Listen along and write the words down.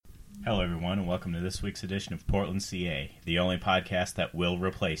Hello, everyone, and welcome to this week's edition of Portland, CA, the only podcast that will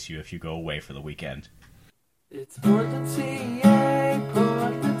replace you if you go away for the weekend. It's Portland, CA,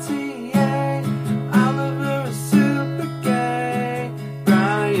 Portland, CA. Oliver is super gay.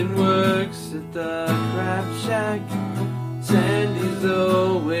 Brian works at the Crab Shack. Sandy's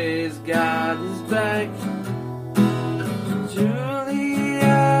always got his back.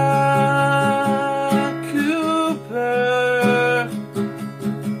 Julia Cooper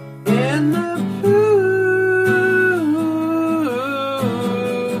in the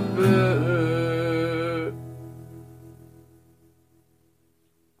pooper.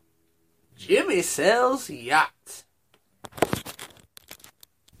 Jimmy sells yachts.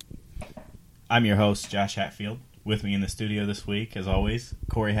 I'm your host, Josh Hatfield. With me in the studio this week, as always,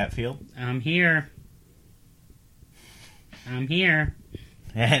 Corey Hatfield. I'm here.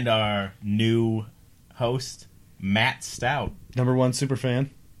 And our new host, Matt Stout. Number one super fan.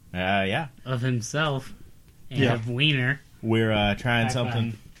 Yeah. Of himself. And Yeah. of Wiener. We're trying High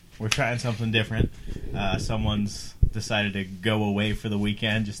something. We're trying something different. Someone's decided to go away for the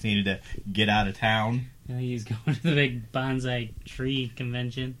weekend. Just needed to get out of town. He's going to the big bonsai tree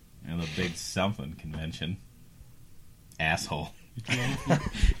convention. And the big something convention. Asshole.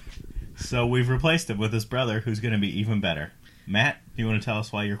 So we've replaced him with his brother, who's going to be even better. Matt, do you want to tell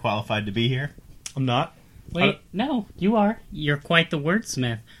us why you're qualified to be here? I'm not. Wait, no, you are. You're quite the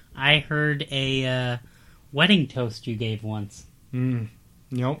wordsmith. I heard a wedding toast you gave once.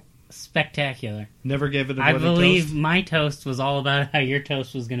 Nope. Spectacular. Never gave it a I wedding believe toast. my toast was all about how your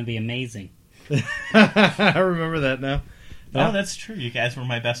toast was going to be amazing. I remember that now. Oh, that's true. You guys were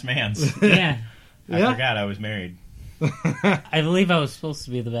my best mans. Yeah. I Yeah. forgot I was married. I believe I was supposed to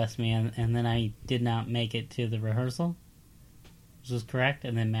be the best man, and then I did not make it to the rehearsal. This was correct,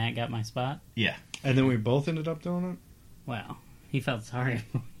 and then Matt got my spot. Yeah. And then we both ended up doing Well, he felt sorry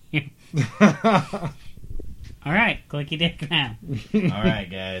for you. it. All right, clicky dick now. All right,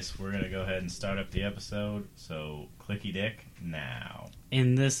 guys. We're going to go ahead and start up the episode. So, clicky dick now.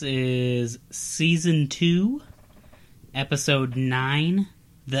 And this is Season 2, Episode 9,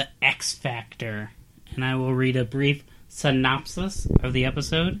 The X Factor. And I will read a brief synopsis of the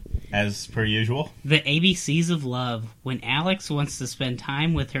episode. As per usual. The ABCs of love. When Alex wants to spend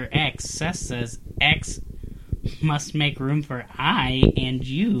time with her ex, Seth says X must make room for I and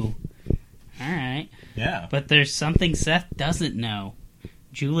you. Alright. Yeah. But there's something Seth doesn't know.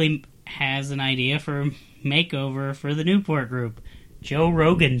 Julie has an idea for a makeover for the Newport group. Joe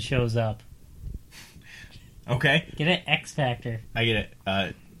Rogan shows up. Okay. Get it? X Factor. I get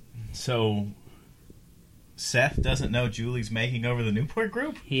it. So, Seth doesn't know Julie's making over the Newport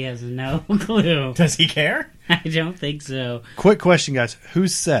group? He has no clue. Does he care? I don't think so. Quick question, guys.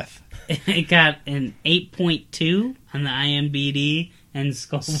 Who's Seth? It got an 8.2 on the IMDb and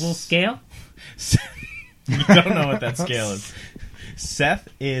Scoville scale. You don't know what that scale is. Seth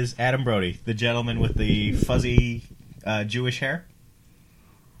is Adam Brody, the gentleman with the fuzzy Jewish hair.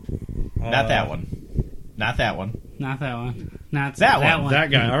 Not that one. Not that one. Not that one. Not That that one. one.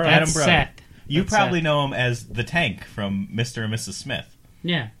 That guy. All right. That's Adam Brody. Seth. You That's probably Seth. know him as the Tank from Mr. and Mrs. Smith.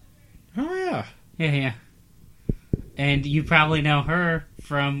 Yeah. Oh, yeah. Yeah. And you probably know her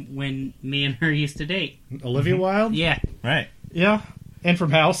from when me and her used to date. Olivia Wilde? Yeah. Right. Yeah. And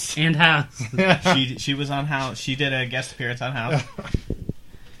from House. And House. She was on House. She did a guest appearance on House.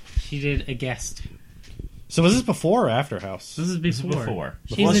 She did a guest. So was this before or after House? This is This is before. before.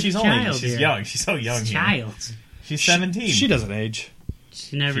 She's Well, a she's child here. young. She's so young here. Child. She's 17. She doesn't age.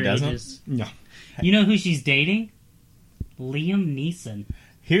 She never She doesn't? ages. No. You know who she's dating? Liam Neeson.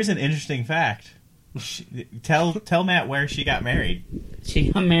 Here's an interesting fact. Tell Matt where she got married. She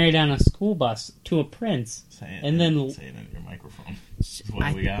got married on a school bus to a prince. Say it, And then- say it in your microphone. What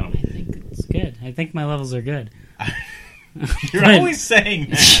do we got? I think it's good. I think my levels are good. You're But always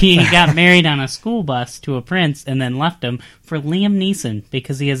saying that. She got married on a school bus to a prince and then left him for Liam Neeson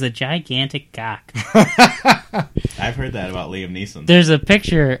because he has a gigantic cock. I've heard that about Liam Neeson. There's a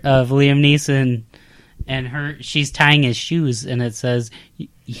picture of Liam Neeson and her. She's tying his shoes, and it says,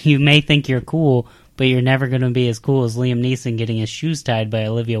 "You may think you're cool, but you're never going to be as cool as Liam Neeson getting his shoes tied by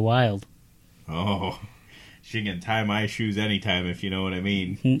Olivia Wilde." Oh, she can tie my shoes anytime, if you know what I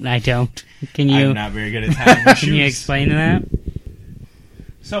mean. I don't. Can you? I'm not very good at tying my shoes. Can you explain that?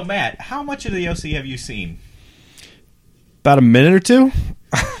 So, Matt, how much of the OC have you seen? About a minute or two?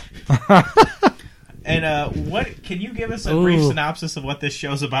 And what can you give us a brief Ooh. synopsis of what this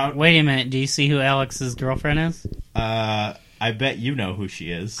show's about? Wait a minute. Do you see who Alex's girlfriend is? I bet you know who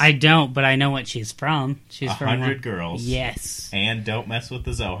she is. I don't, but I know what she's from. She's from 100 Girls. Yes. And Don't Mess with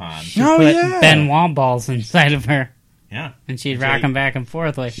the Zohan. She Oh, put yeah. Benoit balls inside of her. Yeah. And she'd Until rock you- them back and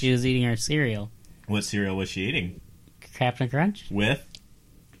forth like she was eating her cereal. What cereal was she eating? Captain Crunch? With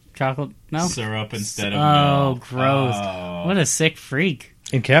Chocolate milk? syrup instead of Oh, milk. gross. Oh. What a sick freak.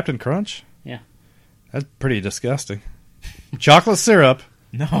 In Captain Crunch? Yeah. That's pretty disgusting. Chocolate syrup.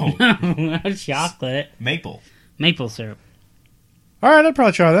 No. Chocolate. Maple. Maple syrup. All right, I'd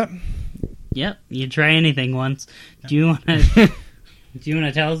probably try that. Yep, you try anything once. Do you want to? Do you want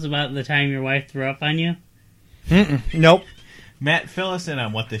to tell us about the time your wife threw up on you? Nope. Matt, fill us in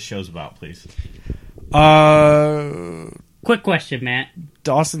on what this show's about, please. Quick question, Matt.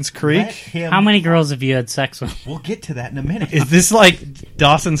 Dawson's Let Creek. him- How many girls have you had sex with? We'll get to that in a minute. Is this like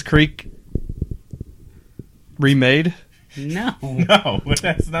Dawson's Creek remade? No. No, it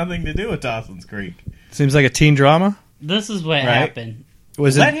has nothing to do with Dawson's Creek. Seems like a teen drama. This is what Right. happened.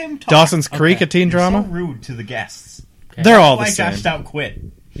 Was Let it him talk. Dawson's Creek Okay. a teen You're drama? so rude to the guests. Okay. They're all Why the same. Josh Stout quit?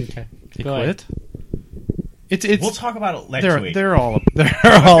 Okay. He Go ahead. quit. It's We'll talk about it next week. they're all got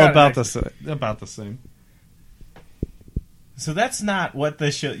it about next- the same. So that's not what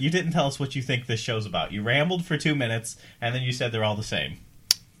this show... You didn't tell us what you think this show's about. You rambled for 2 minutes, and then you said they're all the same.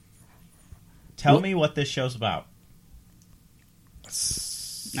 Tell me what this show's about.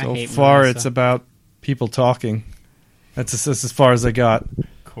 So hate far, Melissa. it's about people talking. That's as far as I got.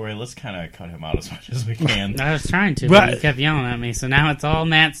 Corey, let's kind of cut him out as much as we can. I was trying to, But- but you kept yelling at me, so now it's all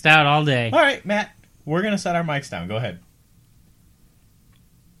Matt Stout all day. All right, Matt, we're going to set our mics down. Go ahead.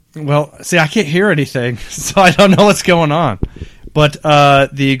 Well, see, I can't hear anything, so I don't know what's going on. But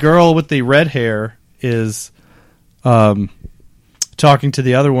the girl with the red hair is talking to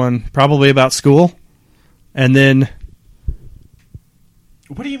the other one, probably about school, and then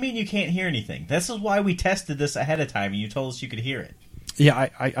What do you mean you can't hear anything? This is why we tested this ahead of time, and you told us you could hear it. yeah,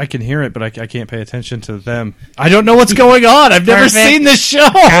 I can hear it, but I can't pay attention to them. I don't know what's going on. I've never Perfect. seen this show.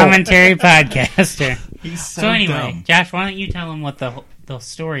 Commentary podcaster. He's So anyway, dumb. Josh, why don't you tell him what the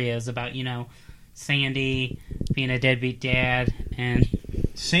story is about, Sandy being a deadbeat dad, and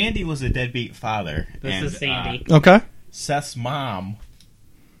Sandy was a deadbeat father. this and, is Sandy. Okay. Seth's mom,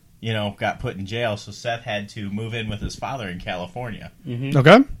 got put in jail, so Seth had to move in with his father in California.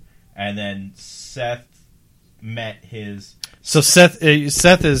 Okay. And then Seth met his... So Seth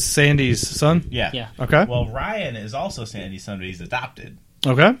is Sandy's son. Yeah. Yeah. Okay. Well, Ryan is also Sandy's son, but he's adopted.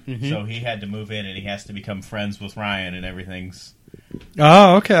 Okay. So he had to move in, and he has to become friends with Ryan, and everything's...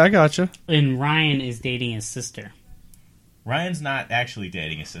 Oh, okay. I gotcha. And Ryan is dating his sister. Ryan's not actually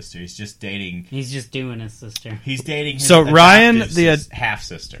dating his sister. He's just dating... He's just doing his sister. He's dating his So Ryan, adoptive the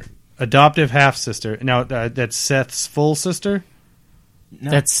half-sister. Adoptive half sister. Now that's Seth's full sister. No.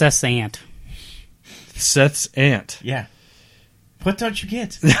 That's Seth's aunt. Seth's aunt. Yeah. What don't you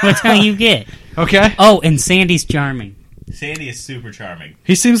get? What's how you get? Okay. Oh, and Sandy's charming. Sandy is super charming.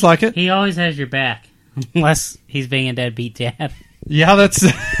 He seems like it. He always has your back, unless he's being a deadbeat dad. Yeah, that's.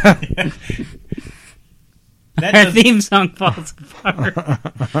 That Our does, theme song falls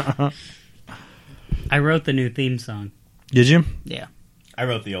apart. I wrote the new theme song. Did you? Yeah. I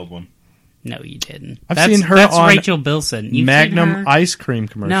wrote the old one. No, you didn't. I've seen her that's on Rachel Bilson. You've seen Magnum her? ice cream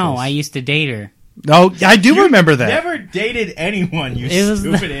commercials. No, I used to date her. Oh, I do You remember that. Never dated anyone, you It was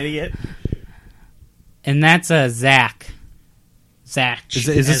stupid idiot. And that's Zach. Zach. Is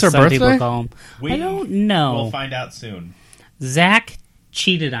this as her some birthday? people call him. I don't know. We'll find out soon. Zach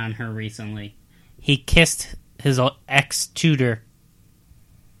cheated on her recently. He kissed his ex-tutor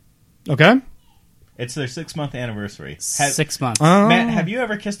Okay. It's their 6-month anniversary. 6 months. Matt, have you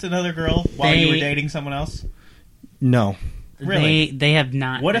ever kissed another girl while you were They- dating someone else? No. Really? They have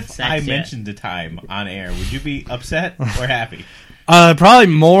not. What had if sex I yet. mentioned the time on air? Would you be upset or happy? Probably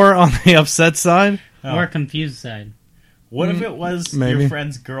more on the upset side. Oh. Or confused side? What if it was maybe. your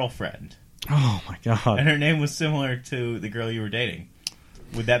friend's girlfriend Oh my and god. her name was similar to the girl you were dating?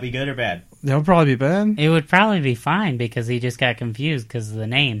 Would that be good or bad? That would probably be bad. It would probably be fine because he just got confused because of the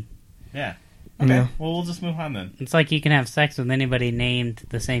name. Yeah. Okay. Yeah. Well, we'll just move on then. It's like you can have sex with anybody named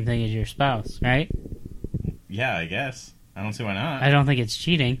the same thing as your spouse, right? Yeah, I guess. I don't see why not. I don't think it's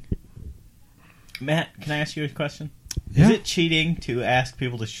cheating. Matt, can I ask you a question? Yeah. Is it cheating to ask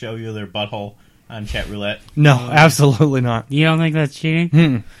people to show you their butthole on chat roulette? No, absolutely not. You don't think that's cheating?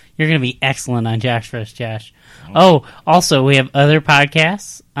 Hmm. You're going to be excellent on Josh vs. Josh. Oh, also, we have other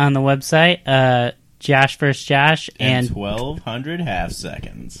podcasts on the website. Josh vs. Josh And and 1,200 half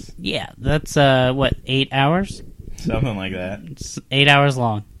seconds. yeah, that's 8 hours? Something like that. It's 8 hours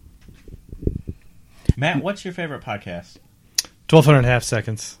long. Matt, what's your favorite podcast? 1,200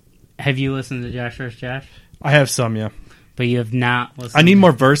 seconds. Have you listened to Josh vs. Josh? I have some, yeah. But you have not listened. I need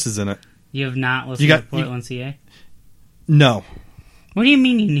more verses in it. You have not listened You got- to Portland, CA. No. What do you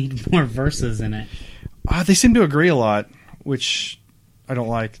mean you need more verses in it? They seem to agree a lot, which I don't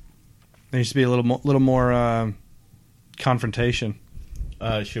like. There needs to be a little more confrontation.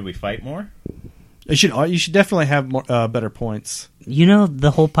 Should we fight more? You should definitely have more, better points. You know,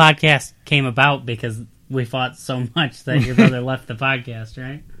 the whole podcast came about because we fought so much that your brother left the podcast,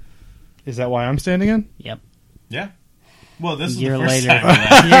 right? Is that why I'm standing in? Yep. Yeah. Well, this is Year the first later.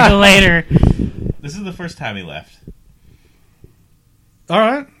 time he left. Year later. This is the first time he left. All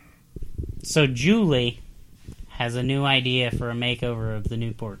right. So Julie has a new idea for a makeover of the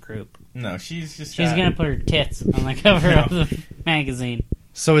Newport group. No, she's just. She's going to put her tits on the cover of the magazine.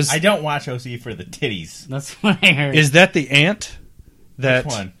 So I don't watch OC for the titties. That's what I heard. is that the aunt that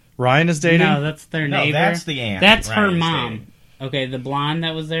Which one? Ryan is dating? No, that's their No, neighbor. that's the aunt. That's her Ryan's mom. dating. Okay, the blonde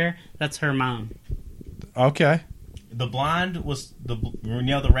that was there, that's her mom. Okay. The blonde was the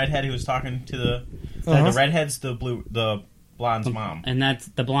redhead who was talking to the. Uh-huh. The redhead's the blonde's mom. And that's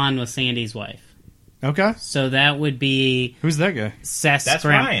the blonde was Sandy's wife. Okay. So that would be Who's that guy? Seth's That's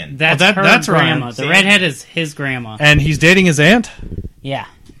grandma. Ryan. That's Oh, her that's Ryan. grandma. The Sandy. redhead is his grandma. And he's dating his aunt? Yeah,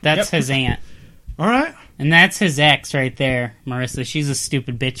 that's Yep. his aunt. All right. And that's his ex right there, Marissa. She's a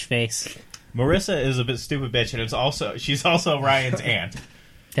stupid bitch face. Marissa is a bit stupid bitch, and she's also Ryan's aunt.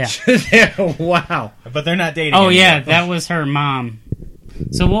 Yeah. Wow. But they're not dating. Oh yeah, anymore. that was her mom.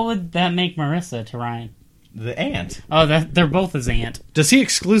 So what would that make Marissa to Ryan? The aunt. Oh, they're both his aunt. Does he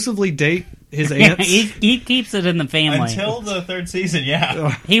exclusively date his Yeah, aunts? he keeps it in the family. Until the third season,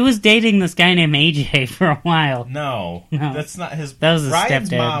 yeah. He was dating this guy named AJ for a while. No, No. that's not his. That was his Ryan's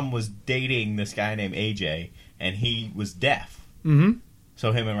stepdad. mom was dating this guy named AJ, and he was deaf. Mm-hmm.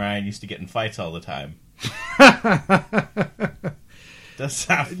 So him and Ryan used to get in fights all the time. That's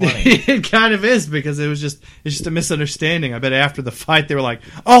not funny. It kind of is because it's just a misunderstanding. I bet after the fight they were like,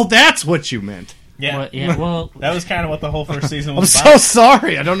 "Oh, that's what you meant." Yeah, Well, that was kind of what the whole first season I'm was so about.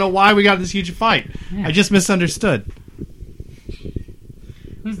 sorry. I don't know why we got this huge fight. Yeah. I just misunderstood.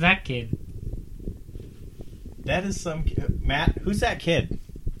 who's that kid? That is some Matt. Who's that kid?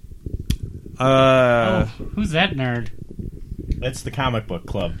 Who's that nerd? That's the comic book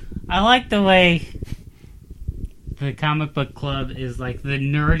club. I like the way the comic book club is like the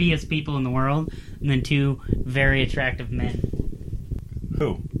nerdiest people in the world, and then two very attractive men.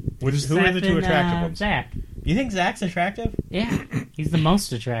 Who? Who are the Seth two and, attractive ones? Zach. You think Zach's attractive? Yeah, he's the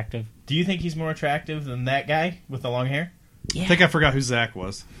most attractive. Do you think he's more attractive than that guy with the long hair? Yeah. I think I forgot who Zach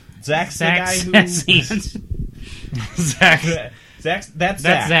was. Zach's Zach's the guy who. Seth's Zach. That's That's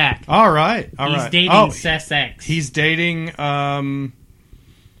Zach. Zach. All right. All He's right. dating Oh, Seth's ex. he's dating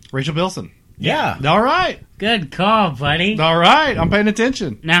Rachel Bilson. Yeah. All right. Good call, buddy. All right. I'm paying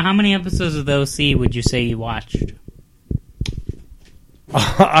attention. Now, how many episodes of the OC would you say you watched? He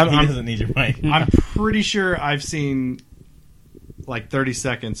I'm doesn't need your mic. pretty sure I've seen like 30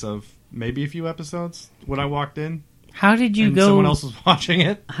 seconds of maybe a few episodes when I walked in. How did you and go? someone else was watching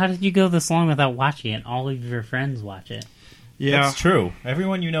it. How did you go this long without watching it? All of your friends watch it. Yeah. That's true.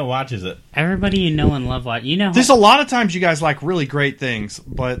 Everyone you know watches it. Everybody you know and love watch. You know, There's a lot of times you guys like really great things,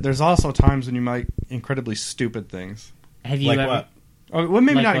 but there's also times when you like incredibly stupid things. have you Like ever? what? Oh, well,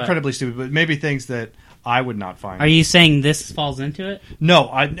 maybe Like not what? incredibly stupid, but maybe things that I would not find. Are you saying this falls into it? No,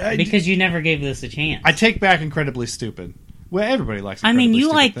 I Because you never gave this a chance. I take back incredibly stupid. Well, everybody likes. I mean, incredibly you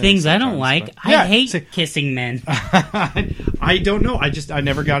stupid like things I don't sometimes, like. but- I Yeah, hate see- kissing men. I don't know. I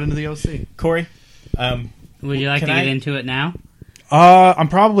never got into the OC. Corey? Would you like to Can get I- into it now? I'm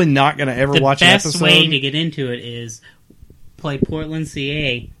probably not going to ever The watch an best episode. way to get into it is play Portland,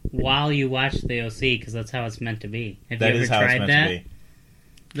 CA while you watch the OC because that's how it's meant to be. Have That you is ever how it's tried meant that? to be.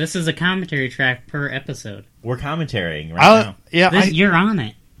 This is a commentary track per episode. We're commentarying right now. Yeah, You're on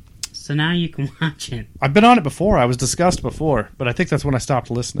it, so now you can watch it. I've been on it before. I was discussed before, but I think that's when I stopped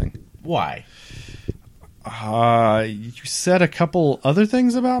listening. Why? You said a couple other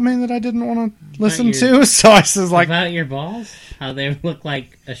things about me that I didn't want to listen your- to, so I was like, About your balls, how they look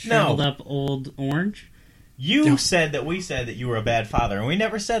like a shriveled up old orange. You said that we said that you were a bad father, and we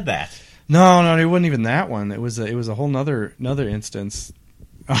never said that. no, it wasn't even that one. It was a whole another instance.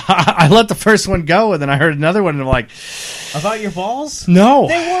 I let the first one go, and then I heard another one, and I'm like, About your balls? no.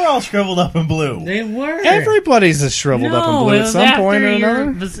 They were all shriveled up in blue. They were. Everybody's is shriveled up and No, blue it at was some point or after your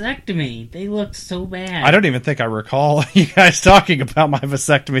another. vasectomy. They looked so bad. I don't even think I recall you guys talking about my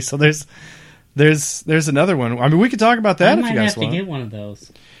vasectomy. So there's another one. I mean, we could talk about that I if might you guys have to want. get one of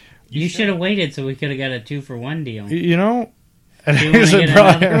those. You should have waited so we could have got a 2-for-1 deal. You know, and Do you wanna should get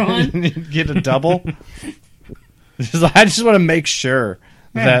probably another get a double. I just want to make sure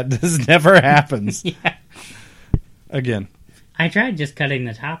that this never happens Yeah. again. I tried just cutting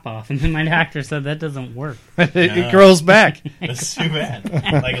the top off, and then my doctor said that doesn't work. It grows back. That's too bad.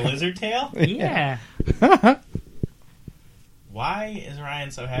 Like a lizard tail? Yeah. Why is Ryan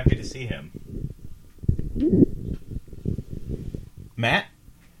so happy to see him? Matt?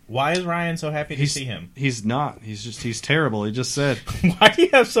 Why is Ryan so happy to see him? He's not. He's terrible. He just said. Why do you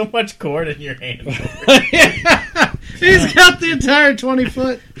have so much cord in your hand? He's got the entire 20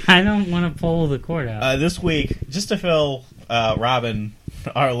 foot. I don't want to pull the cord out. This week, just to fill Robin,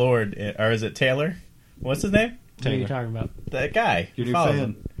 our Lord, or is it Taylor? What's his name? What are you talking about? That guy. Your who new follows fan.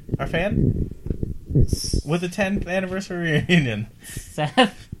 him. Our fan? With the 10th anniversary reunion.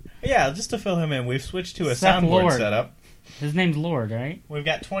 Seth? Yeah, just to fill him in, we've switched to a Seth soundboard Lord. setup. His name's Lord, right? We've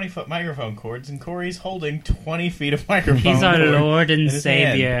got 20-foot microphone cords, and Corey's holding 20 feet of microphone He's our cord Lord in and his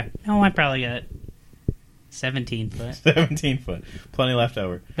Savior. hand. No, I probably got 17 foot. 17 foot. Plenty left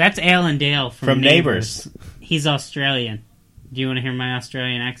over. That's Alan Dale From Neighbours. He's Australian. Do you want to hear my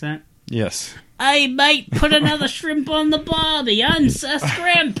Australian accent? Yes. Hey, mate, put another shrimp on the barbie. I'm Seth's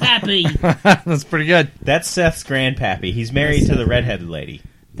grandpappy. That's pretty good. That's Seth's grandpappy. He's married to the redheaded lady.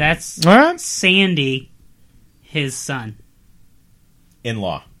 That's All right. Sandy, his son.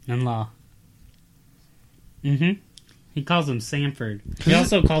 In-law. In-law. Mm-hmm. He calls him Sanford. He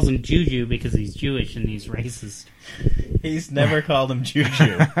also calls him Juju because he's Jewish and he's racist. He's never called him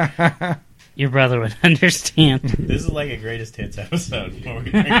Juju. Your brother would understand. This is like a greatest hits episode. Where we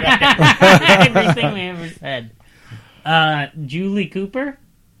bring back Everything we ever said. Julie Cooper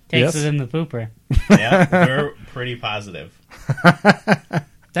takes Yes. it in the pooper. Yeah, we're pretty positive.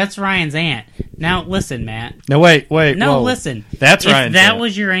 That's Ryan's aunt. Now, listen, Matt. No, wait. No, whoa. listen. That's if Ryan's that aunt.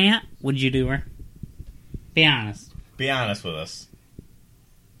 was your aunt, would you do her? Be honest. Be honest with us.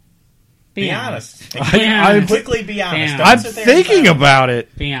 Be Be honest. honest. I'm- Quickly be honest. Damn. Don't I'm sit there thinking and about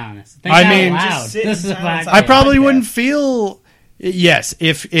it. Be honest. Think I out mean, loud. just sit This in is silence. my I probably podcast. wouldn't feel. Yes,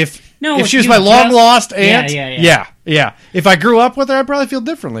 if No, if if she was you my long just- lost Yeah, aunt, yeah. If I grew up with her, I'd probably feel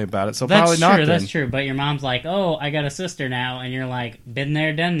differently about it. So That's probably not. true. then. That's true. But your mom's like, "Oh, I got a sister now," and you're like, "Been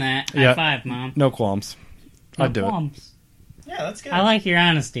there, done that." High Yeah. five, mom. No qualms. I'd do it. qualms. Yeah, that's good. I like your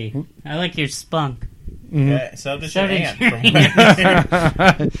honesty. I like your spunk. Okay, so does So your did aunt. your From what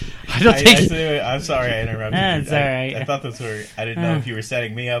I don't think. I'm sorry I interrupted you. That's all right. I thought this were... I didn't know if you were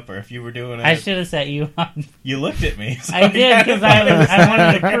setting me up or if you were doing it. I should have set you up. You looked at me. So I did because I I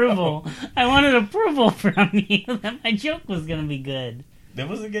wanted approval. I wanted approval from you that my joke was going to be good. That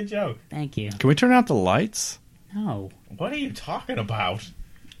was a good joke. Thank you. Can we turn out the lights? No. What are you talking about?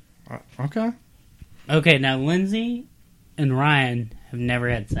 Okay. Okay, now Lindsay and Ryan have never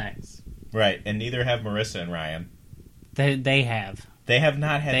had sex. Right, and neither have Marissa and Ryan. They have. They have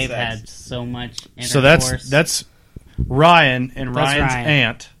not had They've sex. had so much intercourse. So that's Ryan and That's Ryan's Ryan.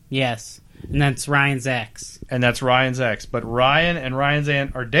 aunt, Yes. And that's Ryan's ex. and that's Ryan's ex. But Ryan and Ryan's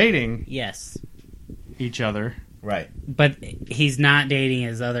aunt are dating Yes. each other. Right, But he's not dating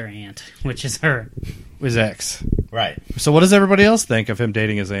his other aunt, which is her. His ex. right. So what does everybody else think of him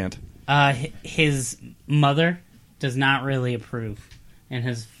dating his aunt? His mother does not really approve. And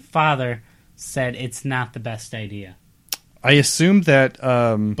his father said it's not the best idea. I assumed that.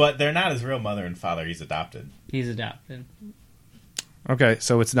 But they're not his real mother and father. He's adopted. He's adopted. Okay,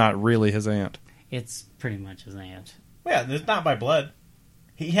 so it's not really his aunt. It's pretty much his aunt. Yeah, it's not by blood.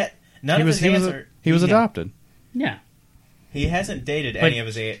 He had none He of was his aunts he was, are. he was Yeah. adopted. Yeah. He hasn't dated But any of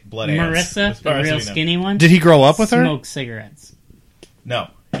his blood aunts. Marissa, as far the as real we know. skinny one, Did he grow up with her? smokes cigarettes. No,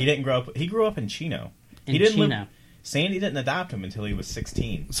 he didn't grow up. He grew up in Chino. In he didn't Chino. live. Sandy didn't adopt him until he was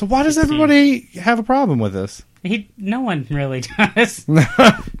 16. So why does 16. everybody have a problem with this? No one really does.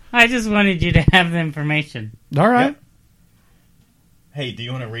 I just wanted you to have the information. All right. Yep. Hey, do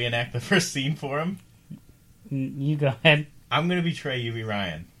you want to reenact the first scene for him? You go ahead. I'm going to be Trey, you be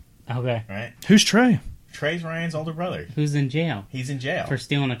Ryan. Okay. All right? Who's Trey? Trey's Ryan's older brother. Who's in jail He's in jail. for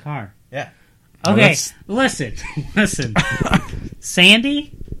stealing a car? Yeah. Oh, Okay, that's- listen.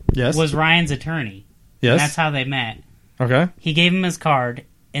 Sandy Yes. was Ryan's attorney. And that's yes. how they met. Okay. He gave him his card,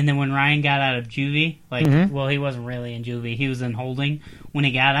 and then when Ryan got out of juvie, Mhm. well, he wasn't really in juvie. He was in holding. When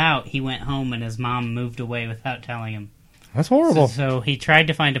he got out, he went home, and his mom moved away without telling him. That's horrible. So he tried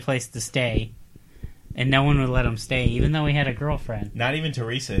to find a place to stay, and no one would let him stay, even though he had a girlfriend. Not even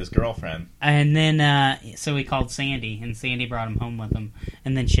Teresa, his girlfriend. And then, so he called Sandy, and Sandy brought him home with him.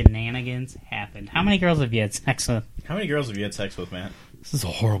 And then shenanigans happened. How many girls have you had sex with? How many girls have you had sex with, Matt? This is a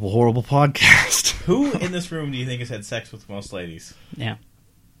horrible, horrible podcast. Who in this room do you think has had sex with most ladies? Yeah.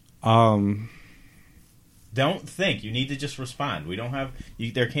 Don't think. You need to just respond. We don't have...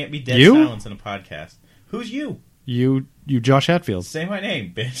 there can't be dead You? silence in a podcast. Who's you? You Josh Hatfield. Say my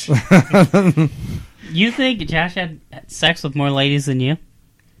name, bitch. You think Josh had sex with more ladies than you?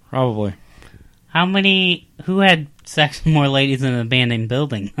 Probably. Who had sex with more ladies in an abandoned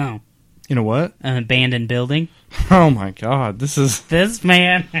building? Oh, You know what? an abandoned building? Oh my God, this is. This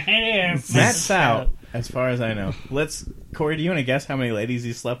man right here. Matt's out, as far as I know. Corey, do you want to guess how many ladies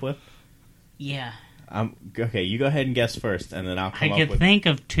he slept with? Yeah. Okay, you go ahead and guess first, and then I'll come I up could with... think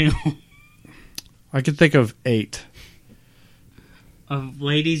of 2 I could think of 8. of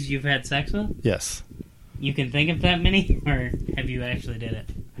ladies you've had sex with. Yes. You can think of that many, or have you actually did it?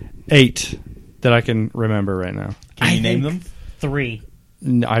 8 that I can remember right now. Can you I name think them? 3.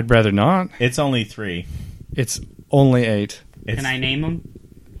 I'd rather not. It's only 3. It's only 8. Can I name them?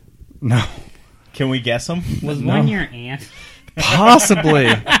 No. Can we guess them? Was No. one your aunt? Possibly.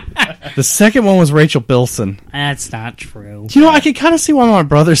 The second one was Rachel Bilson. That's not true. You know, I can kind of see why my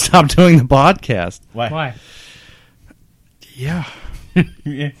brother stopped doing the podcast. Why? Yeah.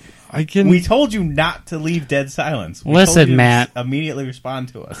 Yeah. I can. We told you not to leave dead silence. We Listen, told you to Matt. immediately respond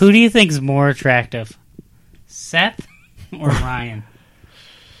to us. Who do you think's more attractive, Seth or Ryan?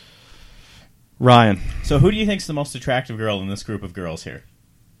 Ryan. So who do you think's the most attractive girl in this group of girls here?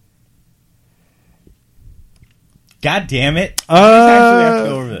 God damn it. We actually have to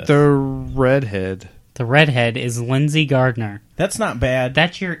go over this. The redhead. The redhead is Lindsay Gardner. That's not bad.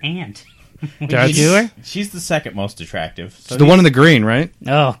 That's your aunt. Would That's- you do her? She's the second most attractive. So The one in the green, right?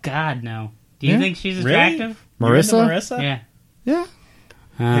 Oh God, no. Do you Yeah. think she's Really? attractive? You're into Marissa? Marissa? Yeah. Yeah.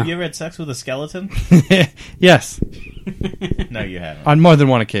 Have you ever had sex with a skeleton? Yes. No, you haven't. On more than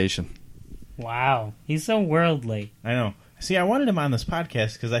one occasion. Wow, he's so worldly. I know. See, I wanted him on this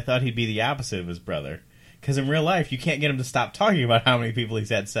podcast because I thought he'd be the opposite of his brother. Because in real life, you can't get him to stop talking about how many people he's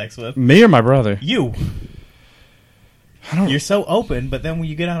had sex with. Me or my brother? You. You're so open, but then when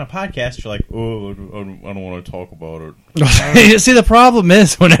you get on a podcast, you're like, oh, I don't want to talk about it. See, the problem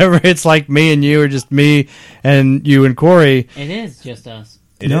is whenever it's like me and you, or just me and you and Corey, It is just us.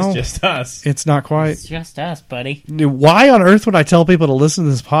 It No. is just us. it's not quite. It's just us, buddy. Why on earth would I tell people to listen to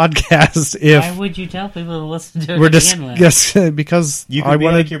this podcast if Why would you tell people to listen to it we're to just begin with? yes, because You I could be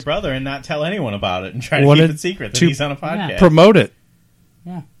wanted like your brother and not tell anyone about it and try to keep wanted it secret that to he's on a podcast. Yeah. promote it.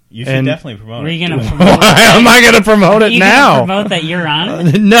 You should and- definitely promote Were it. you gonna Why promote am I going to promote it you now? gonna promote that you're on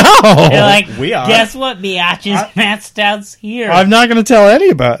it? No, You're like, We are. guess what, biatches? Matt Stout's here. I'm not going to tell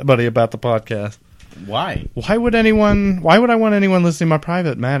anybody about the podcast. Why? Why would I want anyone listening to my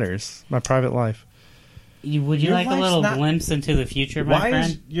private matters, my private life? Would you Your like a life's little not- glimpse into the future, my Why is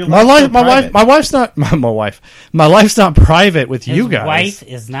friend? your My life so life, private? my wife's not my life's not private with His you guys. wife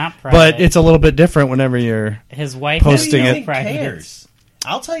is not private. But it's a little bit different whenever you're. his wife posting has it. no Who private. cares?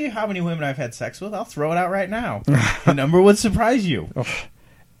 I'll tell you how many women I've had sex with. I'll throw it out right now. The number would surprise you.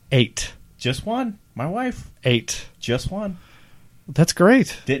 8. Just one. My wife. 8. Just one. That's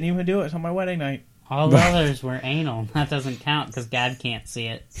great. Didn't even do it on my wedding night. All the others were anal. That doesn't count because God can't see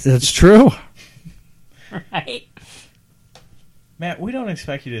it, That's true. right? Matt, we don't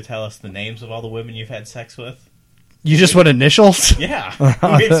expect you to tell us the names of all the women you've had sex with. You just want initials? Yeah.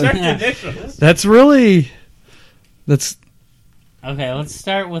 We expect Yeah. initials. That's really. That's. Okay, let's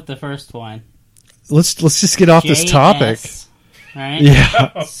start with the first one. Let's just get off this JS, topic. Right?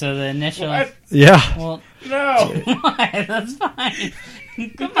 Yeah. So the initial. What? Yeah. Well, No. what? That's fine.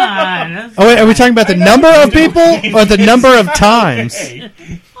 Come on. That's Oh wait, are we talking about the number of people or the number of times?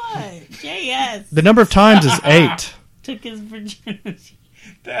 Okay. what? JS The number of times is 8. took his virginity.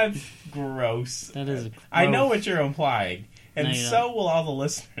 That's gross. That is. I know gross. what you're implying, and No, you so will all the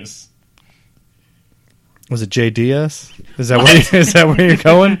listeners. Was it JDS? Is that where you're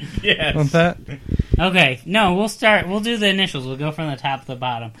going Yes. on that? Okay, no, we'll start. We'll do the initials. We'll go from the top to the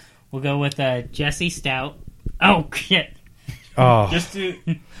bottom. We'll go with Jesse Stout. Oh shit! Oh, Just to.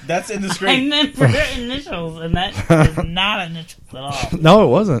 That's I indiscreet. meant for initials, and that is not initials at all. no, it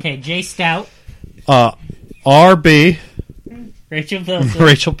wasn't. Okay, Jay Stout, RB. Rachel Pilson,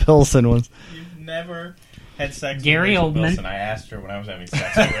 Rachel Pilson was. You've never had sex Gary with Rachel Oldman. Bilson. I asked her when I was having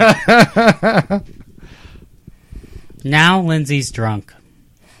sex with her. Now Lindsay's drunk.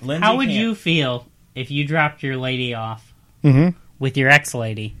 Lindsay How would can't- you feel if you dropped your lady off hmm with your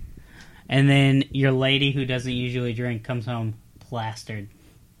ex-lady, and then your lady who doesn't usually drink comes home plastered?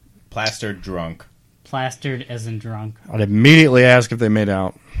 Plastered drunk. Plastered as in drunk. I'd immediately ask if they made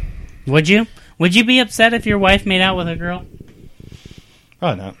out. Would you? Would you be upset if your wife made out with a girl?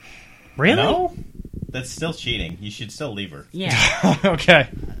 Oh no. Really? No? That's still cheating. You should still leave her. Yeah. Okay.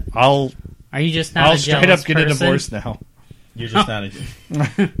 I'll Are you just not a straight jealous up get a person? divorce now. You're just not a.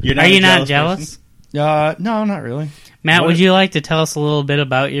 You're Are a you not jealous jealous? No, not really. Matt, What would if- you like to tell us a little bit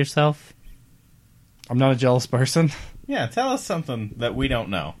about yourself? I'm not a jealous person. person? Yeah, tell us something that we don't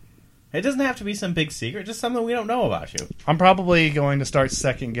know. It doesn't have to be some big secret, just something we don't know about you. I'm probably going to start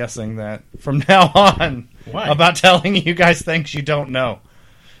second guessing that from now on. Why? About telling you guys things you don't know.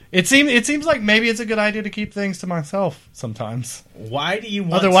 It seems like maybe it's a good idea to keep things to myself sometimes. Why do you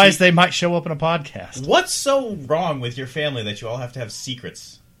want Otherwise, to... they might show up in a podcast. What's so wrong with your family that you all have to have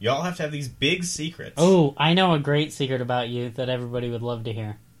secrets? You all have to have these big secrets. Oh, I know a great secret about you that everybody would love to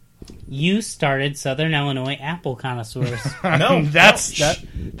hear. You started Southern Illinois Apple Connoisseurs. No, that's no.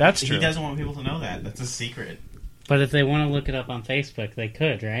 that's true. He doesn't want people to know that. That's a secret. But if they want to look it up on Facebook, they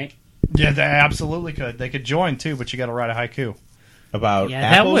could, right? Yeah, they absolutely could. They could join too, but you got to write a haiku. About Yeah,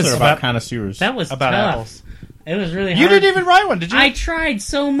 that apples was- or about connoisseurs? That was About tough. apples. It was really You hard. didn't even write one, did you? I tried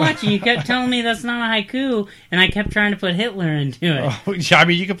so much, and you kept telling me that's not a haiku, and I kept trying to put Hitler into it. Oh, yeah, I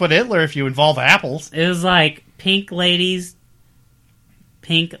mean, you could put Hitler if you involve apples. It was like pink ladies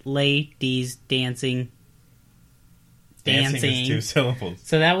dancing. Dancing is 2 syllables.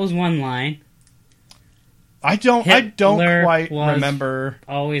 So that was one line. I don't Hitler quite was- remember.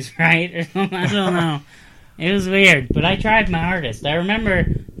 Always right or something. I don't know. It was weird, but I tried my hardest. I remember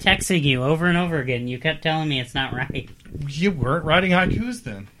texting you over and over again. You kept telling me it's not right. You weren't writing haikus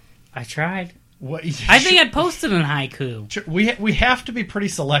then. I tried. What? I think I posted an haiku. we have to be pretty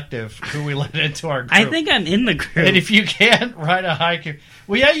selective who we let into our group. I think I'm in the group. and if you can't write a haiku,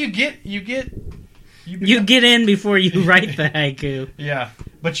 well, yeah, you get you get in before you write the haiku. yeah,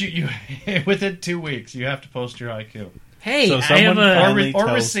 but you within 2 weeks you have to post your haiku Hey, So I have someone a. finally- or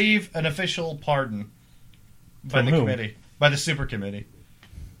tells- receive an official pardon by From the whom? committee, by the super committee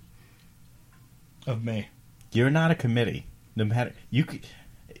of me. You're not a committee. No matter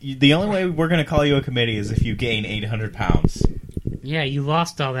the only way we're going to call you a committee is if you gain 800 pounds. Yeah, you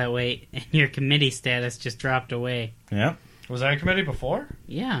lost all that weight, and your committee status just dropped away. Yeah. Was I a committee before?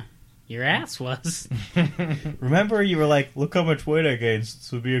 Yeah, your ass was. Remember, you were like, "Look how much weight I gained.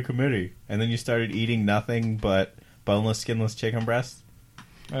 This would be a committee," and then you started eating nothing but boneless, skinless chicken breasts.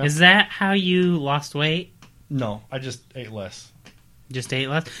 Yeah. Is that how you lost weight? No, I just ate less. Just ate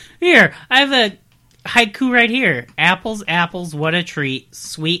less? Here, I have a haiku right here. Apples, apples, what a treat.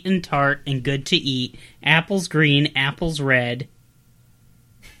 Sweet and tart and good to eat. Apples green, apples red.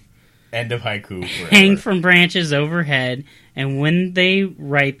 End of haiku. Hang from branches overhead. And when they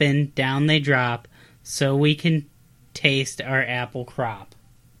ripen, down they drop. So we can taste our apple crop.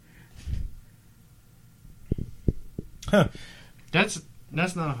 Huh. That's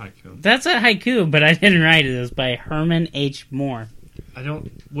not a haiku. That's a haiku, but I didn't write it. It was by Herman H. Moore. I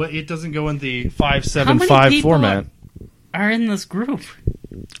don't. Well, it doesn't go in the How many 575 people format. are in this group?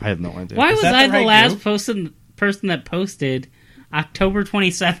 I have no idea. Why Is was that I the the right last group? person that posted October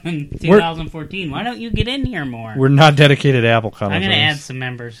 27, 2014? Why don't you get in here more? We're not dedicated Apple I'm connoisseurs. going to add some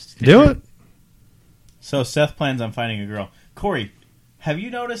members. Do it. So Seth plans on finding a girl. Corey, have you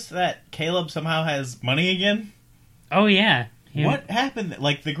noticed that Caleb somehow has money again? Oh, yeah. What happened?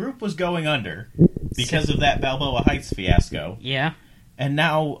 Like, the group was going under because of that Balboa Heights fiasco, Yeah. and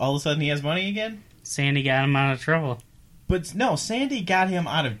now all of a sudden he has money again? Sandy got him out of trouble. But no, Sandy got him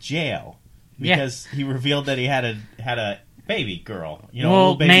out of jail Yeah. because he revealed that he had a baby girl. You know, a Well,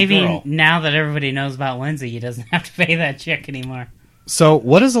 little baby maybe girl. now that everybody knows about Lindsay, he doesn't have to pay that chick anymore. So,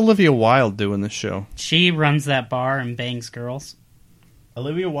 what does Olivia Wilde do in this show? She runs that bar and bangs girls.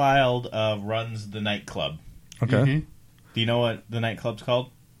 Olivia Wilde runs the nightclub. Okay. Mhm. Do you know what the nightclub's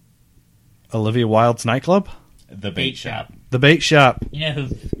called? Olivia Wilde's nightclub? The Bait Bait Shop. The Bait Shop. You know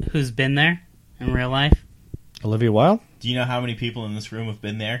who's been there in real life? Olivia Wilde? Do you know how many people in this room have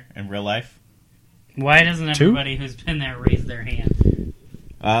been there in real life? Why doesn't 2? everybody who's been there raise their hand?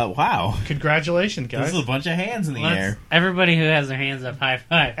 Wow. Congratulations, guys. This is a bunch of hands in the Let's- air. Everybody who has their hands up, high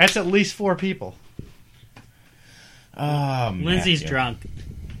five. That's at least 4 people. Lindsay's Matthew. drunk.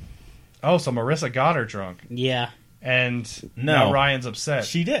 Oh, so Marissa got her drunk. Yeah. And No. now Ryan's upset.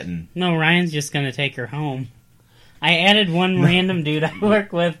 She didn't. No, Ryan's just going to take her home. I added one random dude I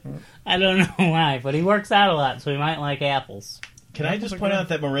work with. I don't know why, but he works out a lot, so he might like apples. Can I just point out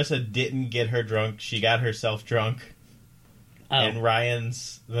that Marissa didn't get her drunk? She got herself drunk. Oh, And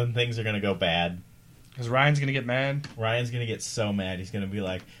then things are going to go bad. Because Ryan's going to get mad. Ryan's going to get so mad. He's going to be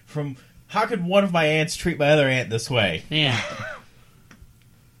like, how could one of my aunts treat my other aunt this way? yeah.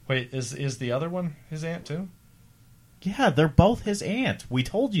 Wait, is the other one his aunt too? Yeah, they're both his aunt. We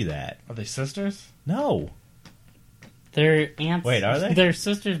told you that. Are they sisters? No. They're aunts. Wait, are they? They're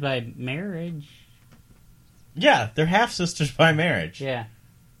sisters by marriage. Yeah, they're half-sisters by marriage. Yeah.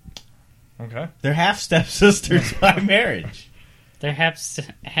 Okay. They're half-step-sisters by marriage. They're half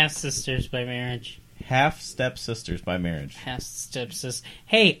sisters by marriage. Half-step-sisters by marriage. Half stepsis.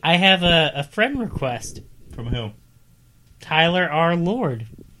 Hey, I have a friend request. From who? Tyler R. Lord.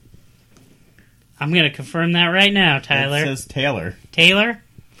 I'm going to confirm that right now, Tyler. It says Taylor. Taylor?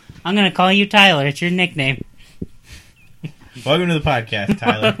 I'm going to call you Tyler. It's your nickname. Welcome to the podcast,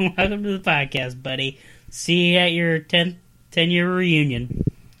 Tyler. Welcome to the podcast, buddy. See you at your 10-year reunion.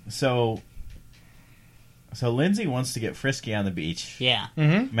 So Lindsay wants to get frisky on the beach. Yeah.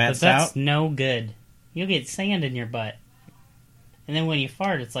 Mm-hmm. Matt But that's Stout? no good. You'll get sand in your butt. And then when you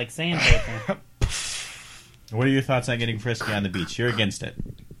fart, it's like sandpaper. What are your thoughts on getting frisky on the beach? You're against it.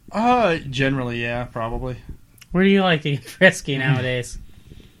 Generally, yeah, probably. Where do you like to get frisky nowadays?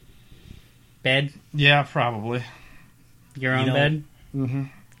 Bed? Yeah, probably. Your You own know- bed? Mm-hmm.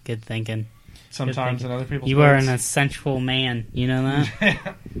 Good thinking. Sometimes in other people's You are beds. an essential man. You know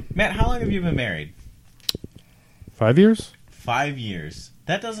that? Matt, how long have you been married? 5 years? 5 years.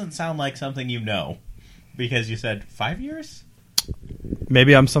 That doesn't sound like something you know. Because you said 5 years?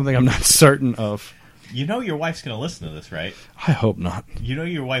 Maybe I'm something I'm not certain of. You know your wife's going to listen to this, right? I hope not. You know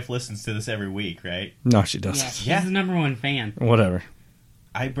your wife listens to this every week, right? No, she Yeah, doesn't. she's Yeah. the number one fan. Whatever.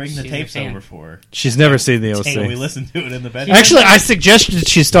 I bring the She's a tapes fan. over for her. She's never seen the OC. Hey, So we listen to it in the bedroom. Actually, I suggested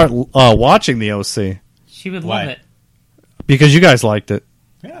she start watching the OC She would Why? love it. because you guys liked it.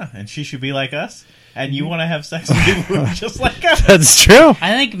 Yeah, and she should be like us. And you want to have sex with people who are just like us. That's true.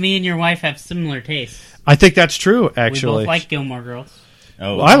 I think me and your wife have similar tastes. I think that's true, We actually. both like Gilmore Girls.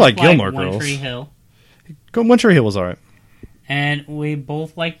 Oh, Well, I like Like Gilmore One Girls. Tree Hill. One Tree Hill was alright. And we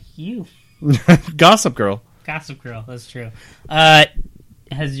both like you. Gossip Girl. Gossip Girl, that's true.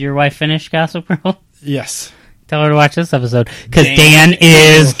 Has your wife finished Gossip Girl? Yes. Tell her to watch this episode. Because Dan Dan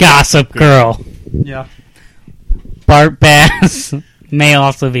is Gossip Girl. Yeah. Bart Bass may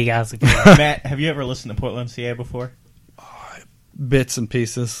also be Gossip Girl. Matt, have you ever listened to Portland, CA before? Bits and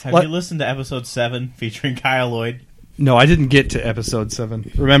pieces. Have What? you listened to episode 7 featuring Kyle Lloyd? No, I didn't get to episode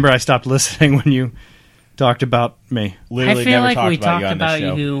 7. Remember, I stopped listening when you talked about me. Literally I feel never like talked we about talked you on about this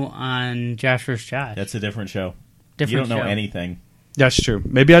show. you on Josh vs. Josh. That's a different show. Different you don't know show. anything. That's true.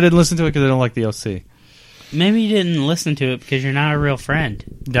 Maybe I didn't listen to it because I don't like the OC. Maybe you didn't listen to it because you're not a real friend.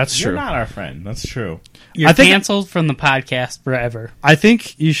 That's You're true. not our friend. That's true. You're I think- canceled from the podcast forever. I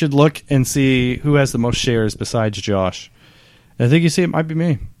think you should look and see who has the most shares besides Josh. I think you see it might be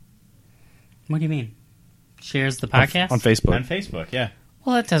me. What do you mean? Shares the On- podcast? on Facebook. On Facebook, yeah.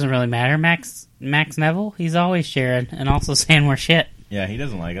 Well, that doesn't really matter. Max Neville, he's always sharing and also saying we're shit. Yeah, he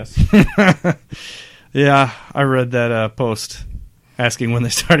doesn't like us. Yeah, I read that post asking when they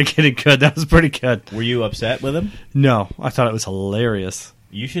started getting good. That was pretty good. Were you upset with him? No, I thought it was hilarious.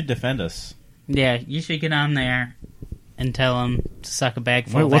 You should defend us. Yeah, you should get on there and tell him to suck a bag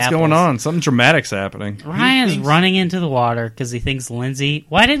full Wait, of what's apples. going on? Something dramatic's happening. Ryan's thinks- running into the water because he thinks Lindsay...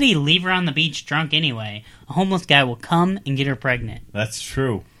 Why did he leave her on the beach drunk anyway? A homeless guy will come and get her pregnant. That's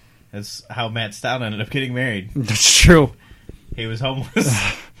true. That's how Matt Stout ended up getting married. That's true. He was homeless.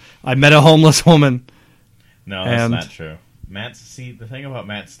 I met a homeless woman. No, that's And- not true. The thing about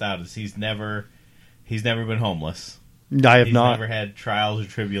Matt Stout is he's never been homeless. I have He's not. never had trials or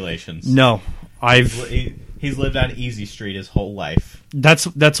tribulations. No, He's lived on Easy Street his whole life.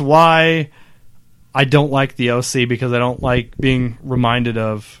 That's why I don't like the OC, because I don't like being reminded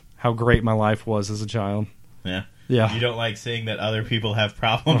of how great my life was as a child. Yeah. Yeah. You don't like seeing that other people have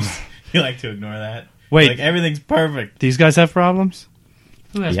problems. You like to ignore that. Wait. Like everything's perfect. These guys have problems?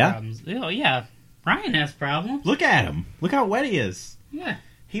 Who has Yeah. problems? Oh, yeah. Ryan has problems. Look at him. Look how wet he is. Yeah.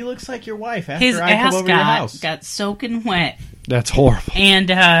 He looks like your wife after His I come ass over to your house. got soaking wet. That's horrible.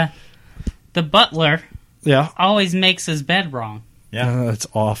 And the butler Yeah. always makes his bed wrong. Yeah. That's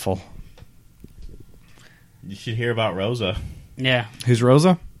awful. You should hear about Rosa. Yeah. Who's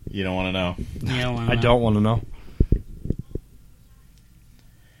Rosa? You don't want to know. You don't wanna I know. don't want to know.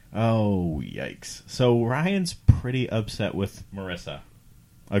 Oh, yikes. So Ryan's pretty upset with Marissa.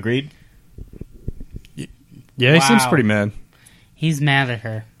 Agreed? Yeah, he seems Wow. pretty mad. He's mad at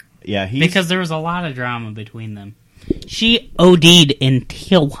her. Yeah, he's... Because there was a lot of drama between them. She OD'd in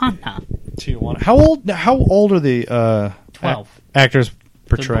Tijuana. Tijuana. How old are the 12. actors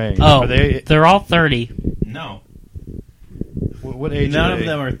portraying? Oh, Are they they're all 30. No. what age None are of they?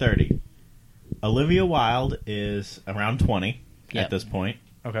 them are 30. Olivia Wilde is around 20 Yep. at this point.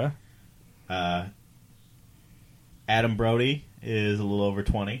 Okay. Adam Brody is a little over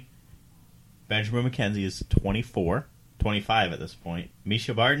 20. Benjamin McKenzie is 24. 25 at this point.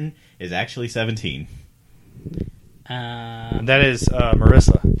 Misha Barton is actually 17. And that is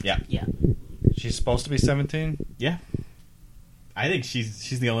Marissa. Yeah. Yeah. She's supposed to be 17? Yeah. I think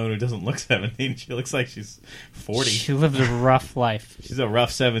she's the only one who doesn't look 17. She looks like she's 40. She lived a rough life. She's a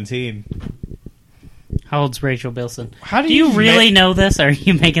rough 17. How old's Rachel Bilson? How Do you really know this, or are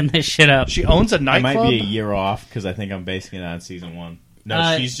you making this shit up? She owns a I nightclub? might be a year off because I think I'm basing it on season 1.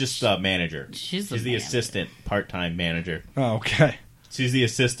 No, she's just the manager. She's the the manager. assistant part-time manager. Oh, okay. She's the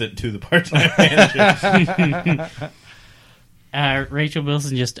assistant to the part-time manager. Rachel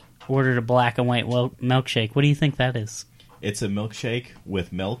Bilson just ordered a black and white milkshake. What do you think that is? It's a milkshake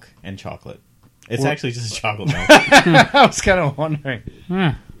with milk and chocolate. It's Well- actually just chocolate milk. I was kind of wondering.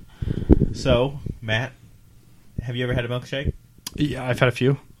 Huh. So, Matt, have you ever had a milkshake? Yeah, I've had a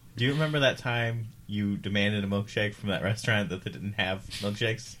few. Do you remember that time you demanded a milkshake from that restaurant that they didn't have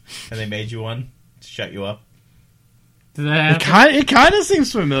milkshakes, and they made you one to shut you up? Did that happen? It kind of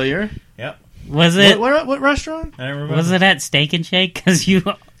seems familiar. Yep. Was it? What restaurant? I don't remember. Was it at Steak and Shake? Because you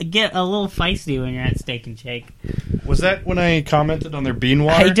get a little feisty when you're at Steak and Shake. Was that when I commented on their bean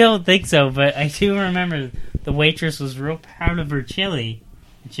water? I don't think so, but I do remember the waitress was real proud of her chili.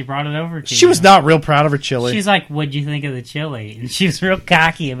 And she brought it over to She you. was not real proud of her chili. She's like, "What'd you think of the chili?" And she was real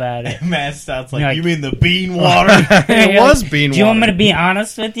cocky about it. Matt sounds like, You're like- you mean the bean water? It was bean water. Do you want me to be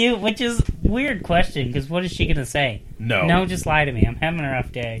honest with you? Which is a weird question, because what is she going to say? No. No, just lie to me. I'm having a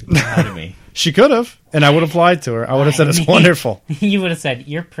rough day. Lie to me. She could have, and I would have lied to her. I would have said it's wonderful. You would have said,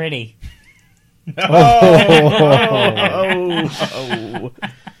 "You're pretty." Oh.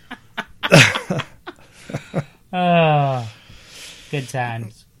 Oh, good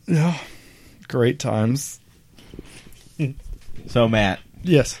times. Yeah. Great times. So, Matt,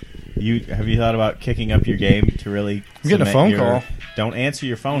 Yes. have you thought about kicking up your game to really? I'm getting a cement phone your- call. Don't answer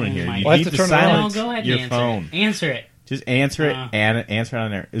your phone in here. my You God. I need have to to turn it on. silence No, go ahead your and answer phone. it. Answer it. Just answer it Uh. and answer it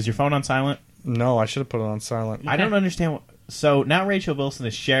on there. Is your phone on silent? No, I should have put it on silent. I don't understand. So now Rachel Wilson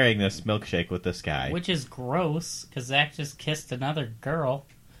is sharing this milkshake with this guy. Which is gross, because Zach just kissed another girl.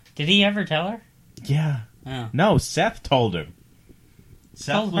 Did he ever tell her? Yeah. Oh, No, Seth told him.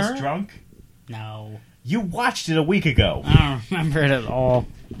 Seth Told was her? drunk. no. You watched it a week ago. I don't remember it at all.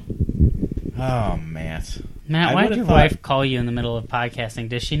 Oh, Matt. Matt, I why'd would've your thought- wife call you in the middle of podcasting?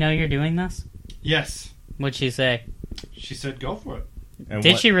 Does she know you're doing this? Yes. What'd she say? She said go for it. And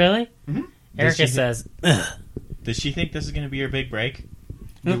Did what- she really? Mhm. Erica Did she- says, Does she think this is going to be your big break?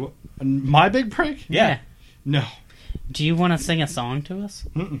 My big break? Yeah. No. "Do you want to sing a song to us?"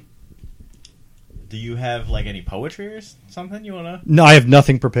 Mm-mm. Do you have like any poetry or something you want to? No, I have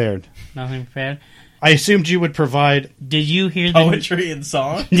nothing prepared. Nothing prepared. I assumed you would provide. Did you hear the Poetry and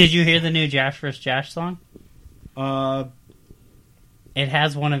song? Did you hear the new Josh vs. Josh song? Uh, It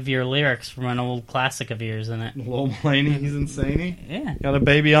has one of your lyrics from an old classic of yours in it. Lil Blaney, he's insane. Yeah, Got a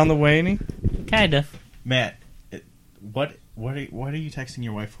baby on the waney. kind of. Matt, what are you texting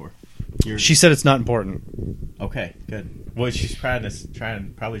your wife for? She said it's not important. Okay, good. Well, she's probably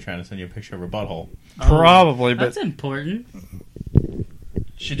trying to send you a picture of her butthole. Probably, but That's important.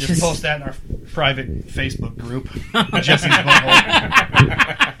 she just post that in our private Facebook group. Jesse's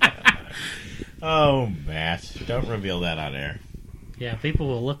butthole. Oh, Matt, don't reveal that on air. Yeah, people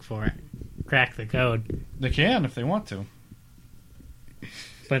will look for it. Crack the code. They can if they want to.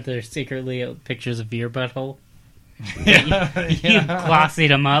 But they're secretly pictures of your butthole. Yeah, You glossied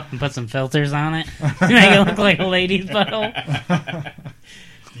them up and put some filters on it. Make it look like a lady's butthole.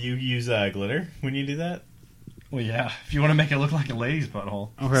 Do you use glitter when you do that? Well, yeah. If you want to make it look like a lady's butthole.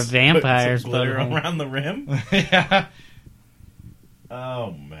 Or a vampire's Put some glitter butthole. around the rim? Yeah.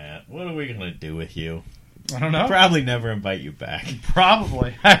 Oh, Matt, what are we going to do with you? I don't know. Probably never invite you back.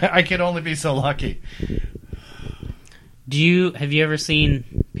 Probably. I could only be so lucky. Have you ever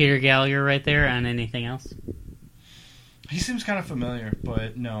seen Peter Gallagher right there on anything else? He seems kind of familiar,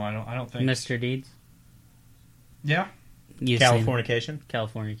 but no, I don't think. Mr. Deeds? Yeah. You've seen Californication?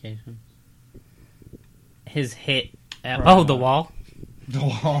 Californication. His hit. Right. The Wall? The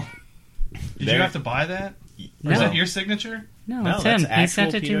Wall. Did There- you have to buy that? Or No. is that your signature? No, No, it's that's him. He actual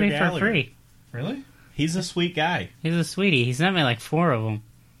sent it Peter to me Gallagher. for free. Really? He's a sweet guy. He's a sweetie. He sent me like 4 of them.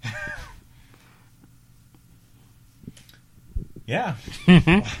 Yeah.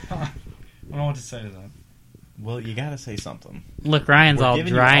 I don't know what to say to that. Well, you got to say something. Look, Ryan's We're all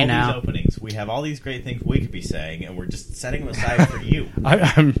giving dry you all now. these openings. We have all these great things we could be saying, and we're just setting them aside for you.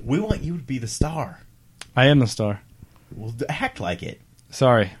 I'm. We want you to be the star. I am the star. Well, act like it.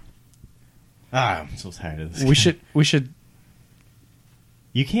 Sorry. I'm so tired of this. We guy. should.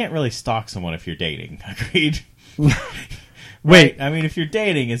 You can't really stalk someone if you're dating. Agreed. Wait. Right? I mean, if you're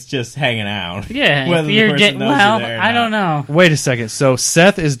dating, it's just hanging out. Yeah, Whether if you're the person knows well, you're there or I don't not. know. Wait a second. So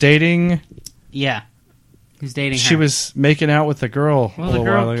Seth is dating. Yeah, he's dating her. She was making out with the girl Well, a the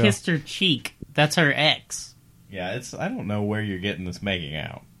little while girl ago. kissed her cheek. That's her ex. Yeah, it's. I don't know where you're getting this making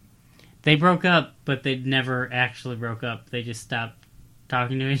out. They broke up, but they never actually broke up. They just stopped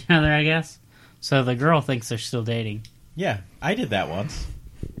talking to each other, I guess. So the girl thinks they're still dating. Yeah, I did that once.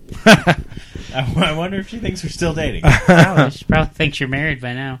 I wonder if she thinks we're still dating. Probably. She probably thinks you're married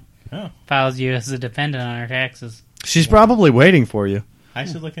by now. Oh, Files you as a dependent on her taxes. She's probably waiting for you. I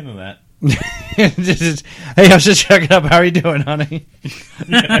should look into that. Hey, I was just checking up. How are you doing, honey?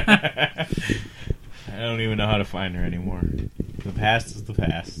 I don't even know how to find her anymore. The past is the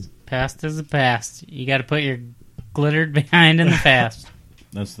past. Past is the past. You got to put your glittered behind in the past.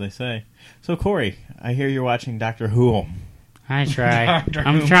 That's what they say. So, Corey, I hear you're watching Doctor Who. I try. Doctor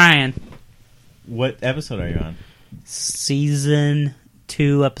I'm Who. trying. What episode are you on? Season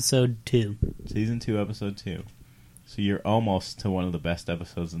 2, episode 2. Season 2, episode 2. So you're almost to one of the best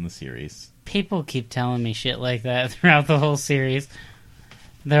episodes in the series. People keep telling me shit like that throughout the whole series.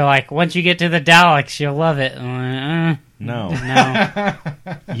 They're like, once you get to the Daleks, you'll love it. I'm like, No. no.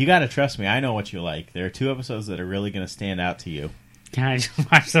 You gotta trust me. I know what you like. There are 2 episodes that are really gonna stand out to you. Can I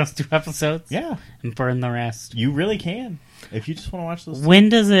just watch those 2 episodes? Yeah. And burn the rest? You really can. If you just want to watch those. When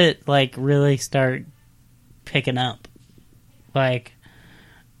does it, like, really start picking up? Like,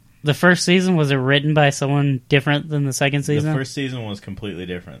 the first season, was it written by someone different than the second season? The first season was completely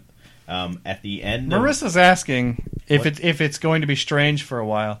different. At the end of... Marissa's asking if What? it's going to be strange for a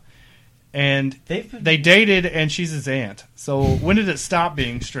while, and They've- they dated, and she's his aunt. So when did it stop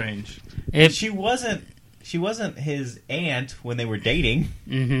being strange? She wasn't his aunt when they were dating.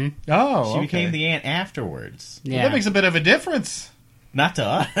 Mm-hmm. Oh, She became the aunt afterwards. Well, Yeah. that makes a bit of a difference. Not to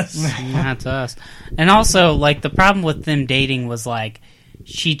us. Not to us. And also, like, the problem with them dating was, like,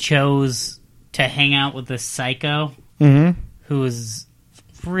 she chose to hang out with this psycho Mm-hmm. who was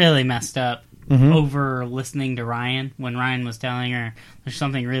really messed up Mhm. over listening to Ryan when Ryan was telling her there's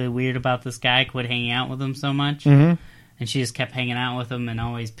something really weird about this guy, quit hanging out with him so much. Mm-hmm. And she just kept hanging out with him and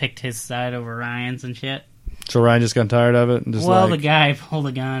always picked his side over Ryan's and shit. So Ryan just got tired of it and just Well, like... the guy pulled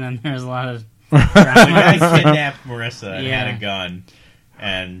a gun and there was a lot of The guy drama. kidnapped Marissa and Yeah. had a gun,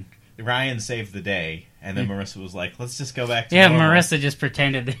 and Ryan saved the day. And then Marissa was like, "Let's just go back to Yeah, normal." Marissa just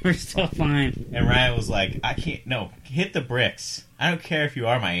pretended they were still fine. And Ryan was like, "I can't. No, hit the bricks. I don't care if you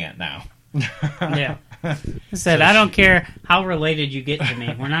are my aunt now." Yeah. I said, I don't care how related you get to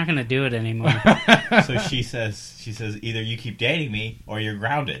me. We're not going to do it anymore. So she says, either you keep dating me or you're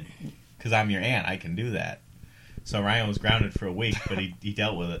grounded, because I'm your aunt. I can do that. So Ryan was grounded for a week, but he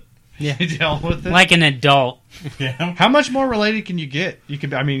dealt with it. Yeah. He dealt with it. Like an adult. Yeah. How much more related can you get? You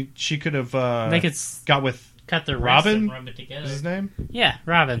could. I mean, she could have They could got with cut their Robin? wrists and rub it together. what's his name. Yeah,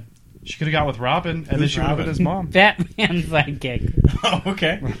 Robin. She could have got with Robin, and then Who's she would have been Robin? his mom. Batman's sidekick. Oh,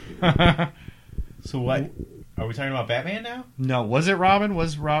 okay. So what? Are we talking about Batman now? No, was it Robin?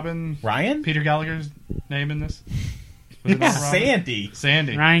 Was Robin Ryan? Peter Gallagher's name in this? Was it not Robin? Sandy.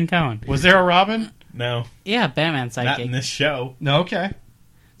 Sandy. Ryan Cohen. Was there a Robin? No, Yeah, Batman's not in sidekick. this show. No. Okay.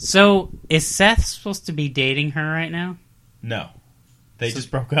 So, is Seth supposed to be dating her right now? No, they So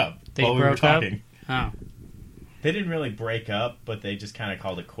just broke up they while we were broke up? talking. Oh. They didn't really break up, but they just kind of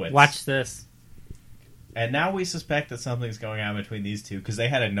called it quits. Watch this. And now we suspect that something's going on between these two because they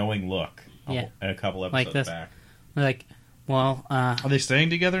had a knowing look. Yeah. A couple Like episodes this. back. Like, well, Are they staying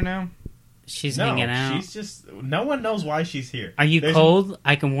together now? she's No, hanging out. she's just. No one knows why she's here. Are you There's- cold?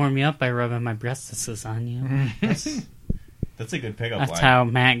 I can warm you up by rubbing my breasts on you. That's a good pickup That's line. how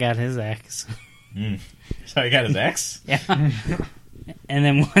Matt got his ex. So he got his ex. Yeah. And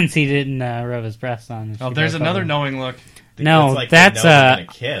then once he didn't rub his breasts on. Oh, she there's broke another up. knowing look. No, It's like that's they know they're gonna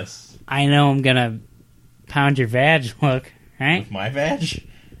kiss I know I'm gonna pound your vag look, right? with my vag.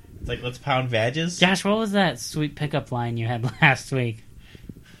 It's like let's pound vages. Josh, what was that sweet pickup line you had last week?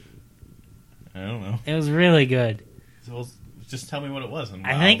 I don't know. It was really good. So just tell me what it was. And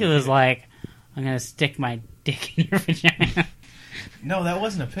I think it was like, I'm gonna stick my dick in your vagina. No, that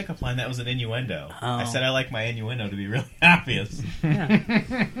wasn't a pickup line. That was an innuendo. Oh. I said I like my innuendo to be really obvious.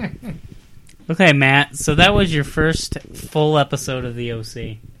 Okay, Matt, so that was your first full episode of the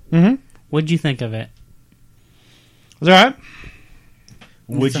OC. Mm-hmm. What'd you think of it? Was it all right?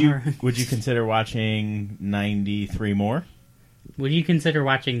 Would It's you alright. would you consider watching 93 more? Would you consider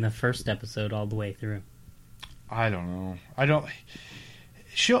watching the first episode all the way through? I don't know. I don't.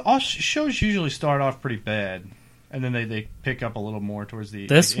 Shows usually start off pretty bad, and then they pick up a little more towards the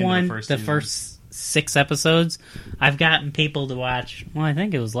This end one, of the season. first 6 episodes, I've gotten people to watch. Well, I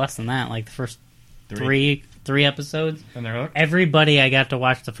think it was less than that. Like the first three episodes. and they're hooked. Everybody I got to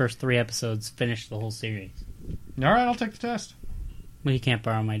watch the first 3 episodes finished the whole series. All right, I'll take the test. Well, you can't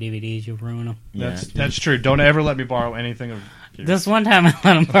borrow my DVDs; you'll ruin them. That's true. Don't ever let me borrow anything of yours. This one time I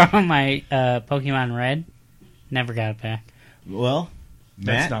let him borrow my Pokemon Red. Never got it back. Well, That's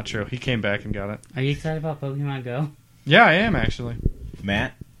Matt, not true. He came back and got it. Are you excited about Pokemon Go? Yeah, I am actually.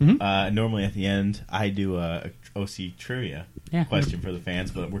 Matt, Normally at the end, I do a OC trivia Yeah. question for the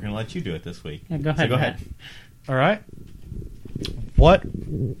fans, but we're going to let you do it this week. Yeah, go ahead. So go Matt. ahead. All right.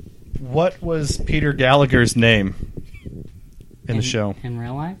 What was Peter Gallagher's name in the show? In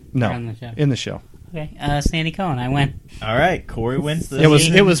real life? No, Or on the show? in the show. Okay. Sandy Cohen, I win. All right, Corey wins the It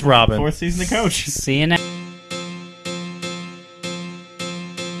was Robin. fourth season of Coach. See you next.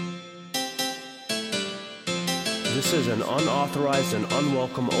 This is an unauthorized and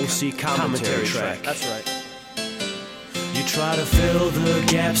unwelcome OC commentary track. That's right. You try to fill the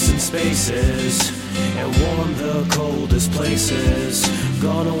gaps and spaces and warm the coldest places.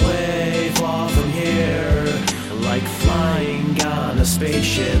 Gone away far from here, like flying on a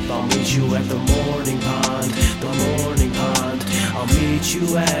spaceship. I'll meet you at the morning pond, the morning pond. I'll meet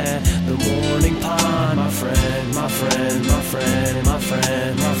you at the morning pond, my friend, my friend, my friend, my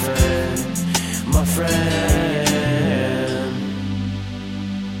friend,